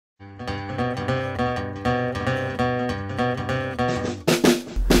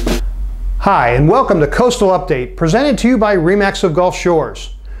Hi, and welcome to Coastal Update, presented to you by RE/MAX of Gulf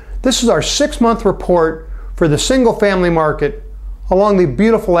Shores. This is our 6-month report for the single-family market along the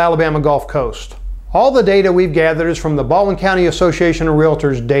beautiful Alabama Gulf Coast. All the data we've gathered is from the Baldwin County Association of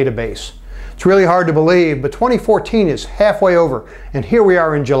Realtors database. It's really hard to believe, but 2014 is halfway over, and here we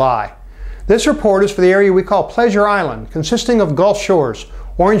are in July. This report is for the area we call Pleasure Island, consisting of Gulf Shores,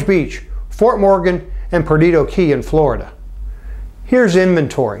 Orange Beach, Fort Morgan, and Perdido Key in Florida. Here's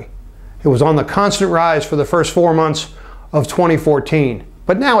inventory. It was on the constant rise for the first 4 months of 2014,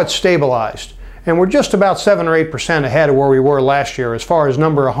 but now it's stabilized, and we're just about 7 or 8% ahead of where we were last year as far as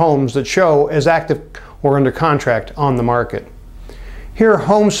number of homes that show as active or under contract on the market. Here are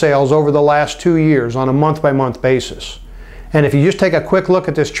home sales over the last 2 years on a month-by-month basis. And if you just take a quick look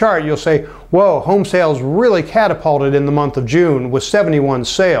at this chart, you'll say, whoa, home sales really catapulted in the month of June with 71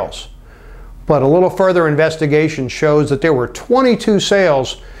 sales. But a little further investigation shows that there were 22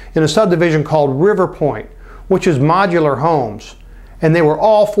 sales in a subdivision called River Point, which is modular homes, and they were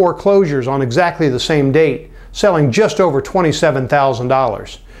all foreclosures on exactly the same date, selling just over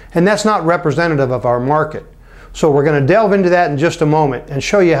 $27,000. And that's not representative of our market. So we're going to delve into that in just a moment and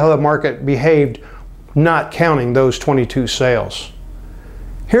show you how the market behaved, not counting those 22 sales.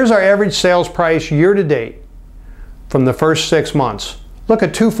 Here's our average sales price year to date from the first 6 months. Look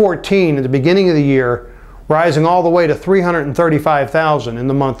at $214 at the beginning of the year, rising all the way to $335,000 in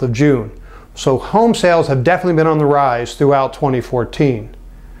the month of June. So home sales have definitely been on the rise throughout 2014.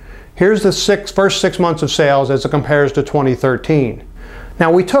 Here's the first 6 months of sales as it compares to 2013.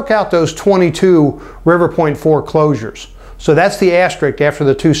 Now we took out those 22 River Point foreclosures. So that's the asterisk after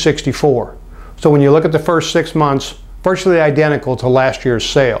the 264. So when you look at the first 6 months, virtually identical to last year's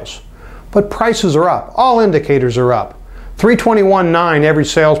sales. But prices are up. All indicators are up. $321.9 average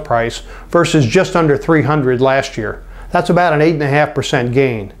sales price versus just under $300 last year. That's about an 8.5%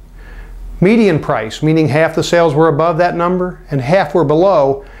 gain. Median price, meaning half the sales were above that number and half were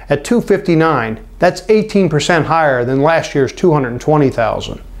below, at $259. That's 18% higher than last year's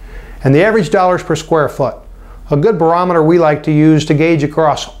 $220,000. And the average dollars per square foot, a good barometer we like to use to gauge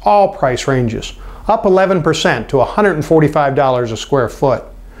across all price ranges, up 11% to $145 a square foot.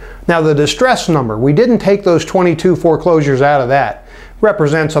 Now the distress number, we didn't take those 22 foreclosures out of that,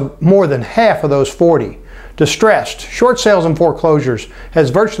 represents more than half of those 40. Distressed, short sales and foreclosures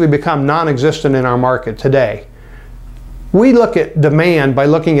has virtually become non-existent in our market today. We look at demand by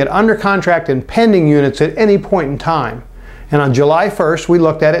looking at under contract and pending units at any point in time. And on July 1st, we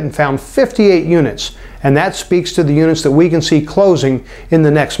looked at it and found 58 units, and that speaks to the units that we can see closing in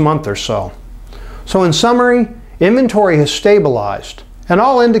the next month or so. So in summary, inventory has stabilized. And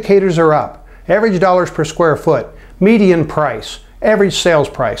all indicators are up. Average dollars per square foot, median price, average sales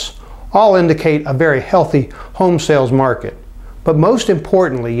price, all indicate a very healthy home sales market. But most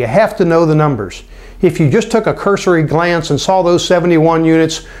importantly, you have to know the numbers. If you just took a cursory glance and saw those 71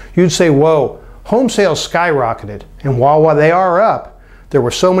 units, you'd say, whoa, home sales skyrocketed. And while they are up, there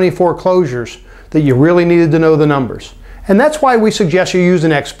were so many foreclosures that you really needed to know the numbers. And that's why we suggest you use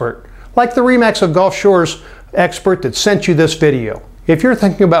an expert, like the RE/MAX of Gulf Shores expert that sent you this video. If you're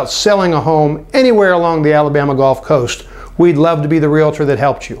thinking about selling a home anywhere along the Alabama Gulf Coast, we'd love to be the realtor that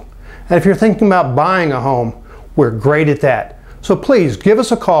helped you. And if you're thinking about buying a home, we're great at that. So please give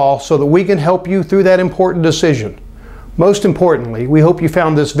us a call so that we can help you through that important decision. Most importantly, we hope you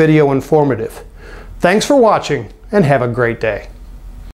found this video informative. Thanks for watching and have a great day.